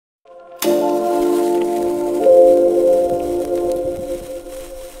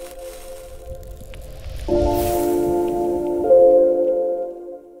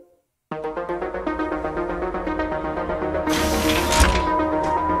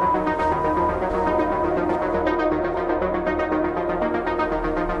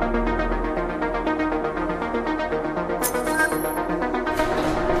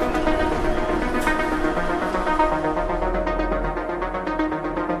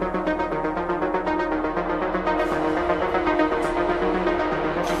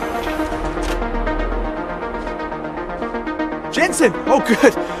Jensen! Oh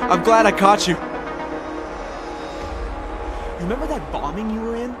good! I'm glad I caught you. Remember that bombing you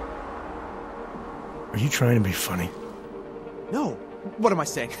were in? Are you trying to be funny? No. What am I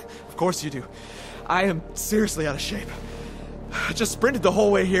saying? Of course you do. I am seriously out of shape. I just sprinted the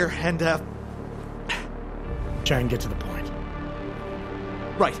whole way here and, Try and get to the point.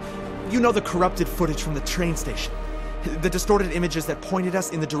 Right. You know the corrupted footage from the train station? The distorted images that pointed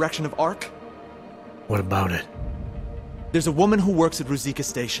us in the direction of Ark? What about it? There's a woman who works at Ruzicka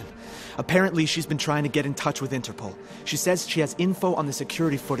Station. Apparently, she's been trying to get in touch with Interpol. She says she has info on the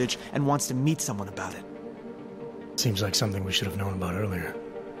security footage and wants to meet someone about it. Seems like something we should have known about earlier.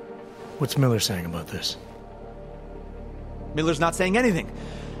 What's Miller saying about this? Miller's not saying anything.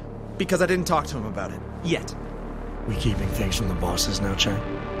 Because I didn't talk to him about it. Yet. We keeping things from the bosses now, Chang?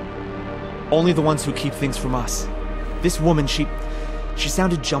 Only the ones who keep things from us. This woman, she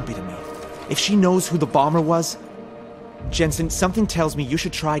sounded jumpy to me. If she knows who the bomber was... Jensen, something tells me you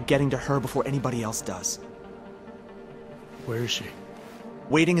should try getting to her before anybody else does. Where is she?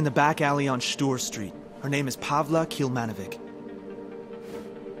 Waiting in the back alley on Stur Street. Her name is Pavla Kilmanovic.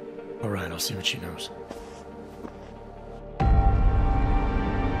 All right, I'll see what she knows.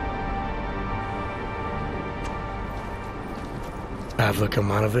 Pavla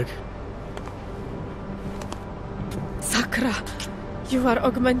Kilmanovic? Sakra, you are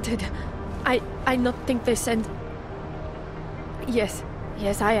augmented. I not think they sent... Yes,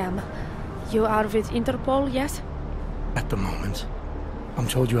 I am. You are with Interpol, yes? At the moment. I'm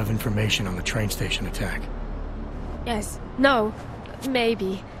told you have information on the train station attack. Yes. No.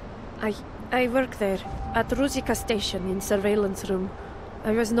 Maybe. I work there, at Ruzicka Station, in surveillance room.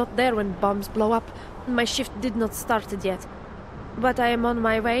 I was not there when bombs blow up. My shift did not started yet. But I am on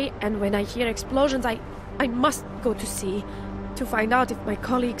my way, and when I hear explosions, I must go to see, to find out if my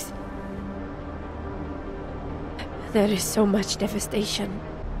colleagues... There is so much devastation.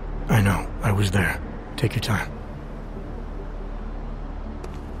 I know. I was there. Take your time.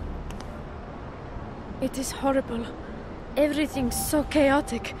 It is horrible. Everything's so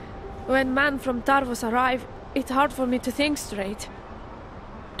chaotic. When man from Tarvos arrive, it's hard for me to think straight.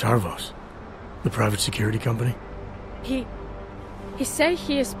 Tarvos? The private security company? He say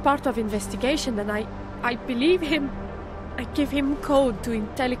he is part of investigation, and I believe him. I give him code to in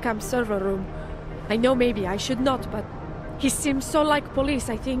telecom server room. I know maybe I should not, but he seems so like police,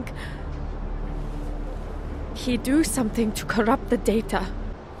 I think. He do something to corrupt the data.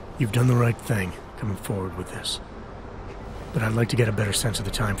 You've done the right thing, coming forward with this. But I'd like to get a better sense of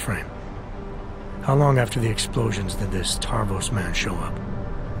the time frame. How long after the explosions did this Tarvos man show up?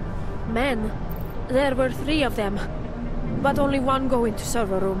 Men? There were 3 of them. But only one go into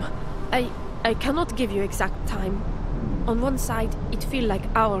server room. I cannot give you exact time. On one side, it feel like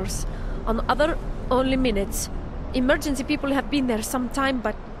hours. On other, only minutes. Emergency people have been there some time,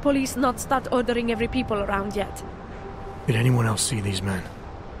 but police not start ordering every people around yet. Did anyone else see these men?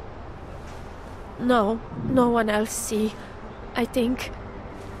 No, no one else see. I think...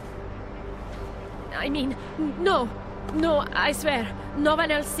 I mean, no, I swear. No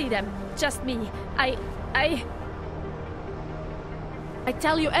one else see them. Just me. I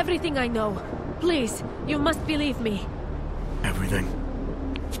tell you everything I know. Please, you must believe me. Everything?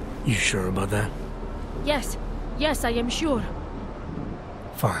 You sure about that? Yes, I am sure.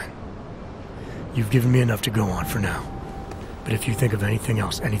 Fine. You've given me enough to go on for now. But if you think of anything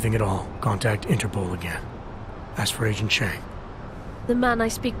else, anything at all, contact Interpol again. Ask for Agent Chang. The man I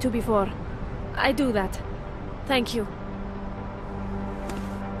speak to before. I do that. Thank you.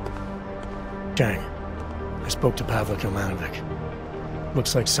 Chang, I spoke to Pavla Kilmanovic.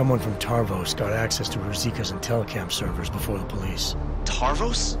 Looks like someone from Tarvos got access to Ruzicka's and telecam servers before the police.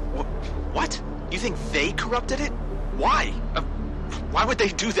 Tarvos? What? You think they corrupted it? Why? Why would they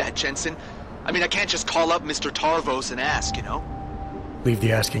do that, Jensen? I mean, I can't just call up Mr. Tarvos and ask, you know? Leave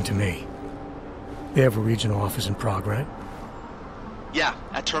the asking to me. They have a regional office in Prague, right? Yeah,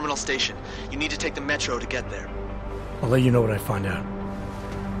 at Terminal Station. You need to take the metro to get there. I'll let you know what I find out.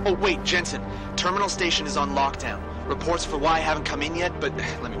 Oh, wait, Jensen. Terminal Station is on lockdown. Reports for why haven't come in yet, but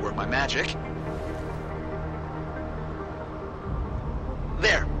let me work my magic.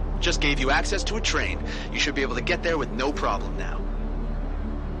 There. Just gave you access to a train. You should be able to get there with no problem now.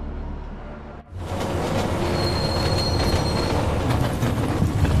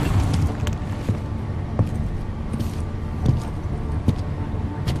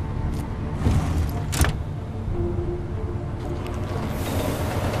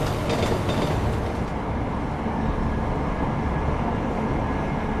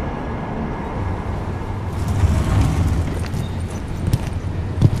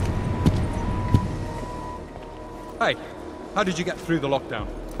 Hey, how did you get through the lockdown?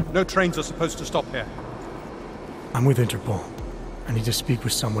 No trains are supposed to stop here. I'm with Interpol. I need to speak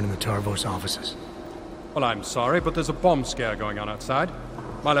with someone in the Tarvos offices. Well, I'm sorry, but there's a bomb scare going on outside.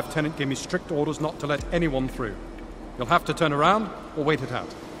 My lieutenant gave me strict orders not to let anyone through. You'll have to turn around or wait it out.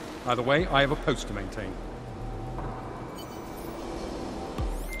 Either way, I have a post to maintain.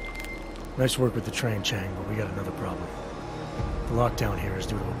 Nice work with the train, Chang, but we got another problem. The lockdown here is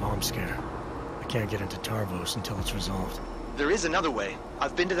due to a bomb scare. I can't get into Tarvos until it's resolved. There is another way.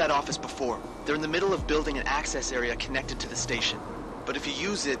 I've been to that office before. They're in the middle of building an access area connected to the station. But if you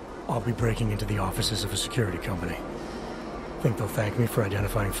use it... I'll be breaking into the offices of a security company. Think they'll thank me for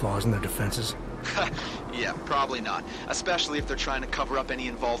identifying flaws in their defenses? Yeah, probably not. Especially if they're trying to cover up any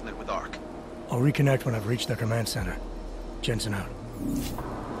involvement with Ark. I'll reconnect when I've reached their command center. Jensen out.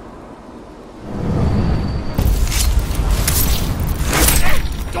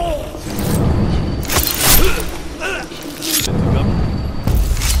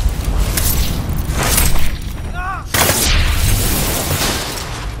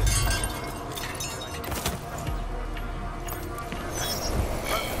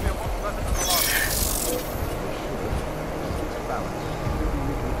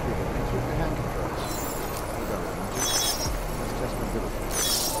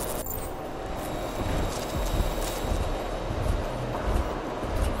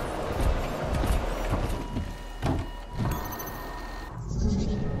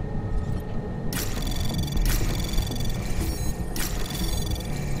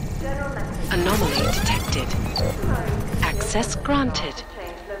 Anomaly detected. Access granted.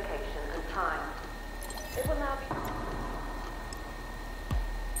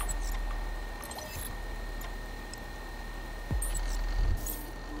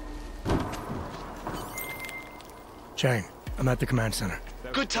 Chang, I'm at the command center.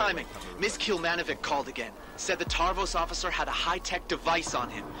 Good timing. Miss Kilmanovic called again. Said the Tarvos officer had a high-tech device on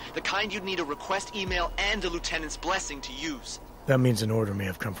him. The kind you'd need a request email and a lieutenant's blessing to use. That means an order may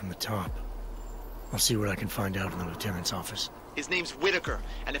have come from the top. I'll see what I can find out in the lieutenant's office. His name's Whitaker,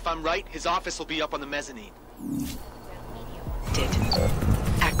 and if I'm right, his office will be up on the mezzanine.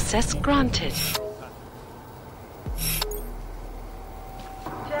 Access granted.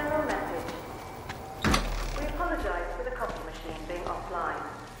 General message. We apologize for the copy machine being offline.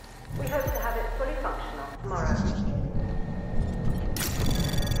 We hope to have it fully functional tomorrow.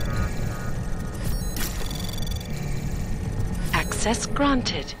 Access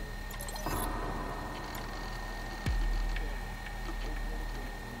granted.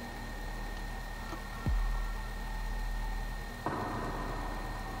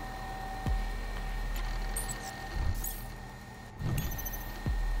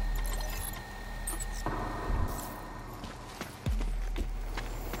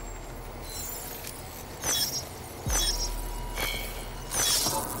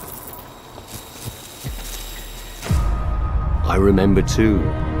 I remember too.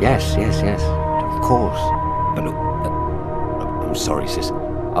 Yes. Of course. But look, I'm sorry, sis.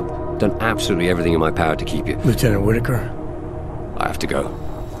 I've done absolutely everything in my power to keep you. Lieutenant Whitaker? I have to go.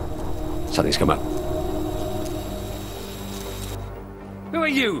 Something's come up. Who are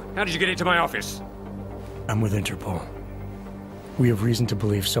you? How did you get into my office? I'm with Interpol. We have reason to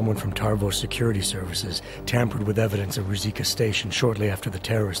believe someone from Tarvos Security Services tampered with evidence at Ruzicka Station shortly after the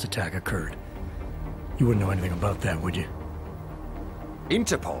terrorist attack occurred. You wouldn't know anything about that, would you?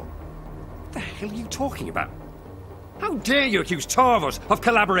 Interpol? What the hell are you talking about? How dare you accuse Tarvos of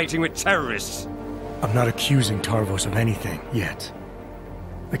collaborating with terrorists? I'm not accusing Tarvos of anything, yet.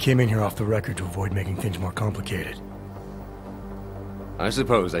 I came in here off the record to avoid making things more complicated. I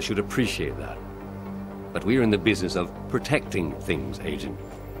suppose I should appreciate that. But we're in the business of protecting things, Agent.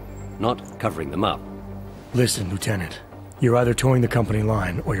 Not covering them up. Listen, Lieutenant. You're either towing the company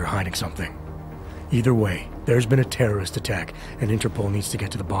line or you're hiding something. Either way, there's been a terrorist attack, and Interpol needs to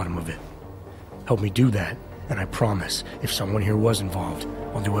get to the bottom of it. Help me do that, and I promise, if someone here was involved,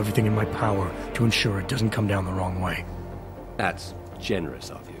 I'll do everything in my power to ensure it doesn't come down the wrong way. That's generous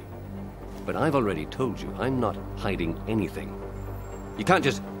of you. But I've already told you, I'm not hiding anything. You can't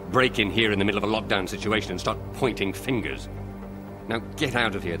just break in here in the middle of a lockdown situation and start pointing fingers. Now get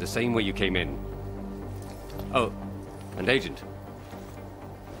out of here the same way you came in. Oh, and Agent,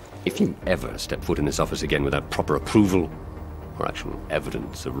 if you ever step foot in this office again without proper approval or actual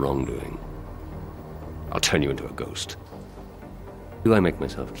evidence of wrongdoing, I'll turn you into a ghost. Do I make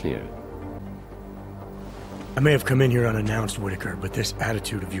myself clear? I may have come in here unannounced, Whitaker, but this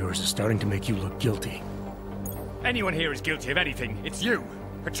attitude of yours is starting to make you look guilty. Anyone here is guilty of anything. It's you,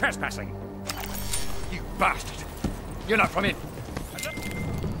 for trespassing. You bastard. You're not from in.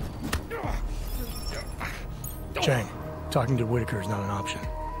 Chang, talking to Whitaker is not an option.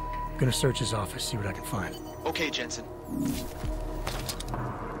 I'm gonna search his office, see what I can find. Okay, Jensen.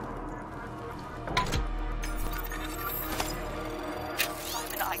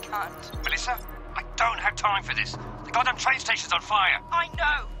 I can't. Melissa, I don't have time for this. The goddamn train station's on fire. I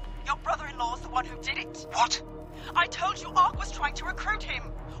know! Your brother-in-law's the one who did it. What? I told you Ark was trying to recruit him.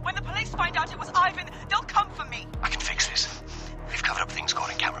 When the police find out it was Ivan, they'll come for me. I can fix this. We've covered up things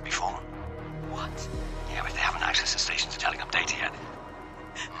caught in camera before. What? Yeah, but they haven't accessed the station's telling them data yet.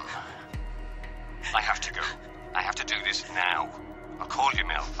 I have to go. I have to do this now. I'll call you,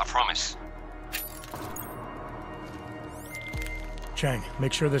 Mel. I promise. Chang,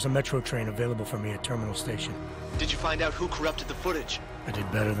 make sure there's a metro train available for me at Terminal Station. Did you find out who corrupted the footage? I did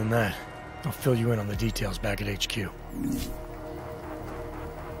better than that. I'll fill you in on the details back at HQ.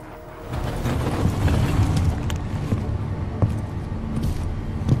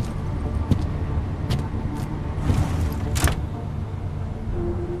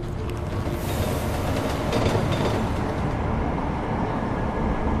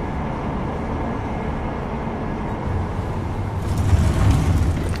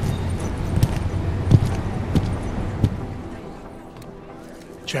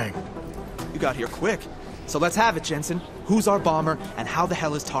 Chang. You got here quick. So let's have it, Jensen. Who's our bomber, and how the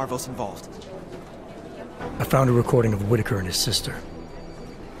hell is Tarvos involved? I found a recording of Whitaker and his sister.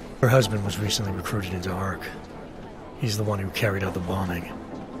 Her husband was recently recruited into Ark. He's the one who carried out the bombing.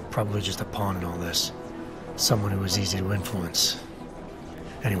 Probably just a pawn in all this. Someone who was easy to influence.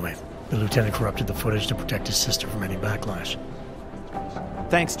 Anyway, the lieutenant corrupted the footage to protect his sister from any backlash.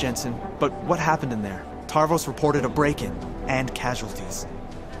 Thanks, Jensen. But what happened in there? Tarvos reported a break-in and casualties.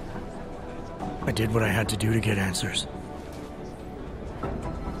 I did what I had to do to get answers.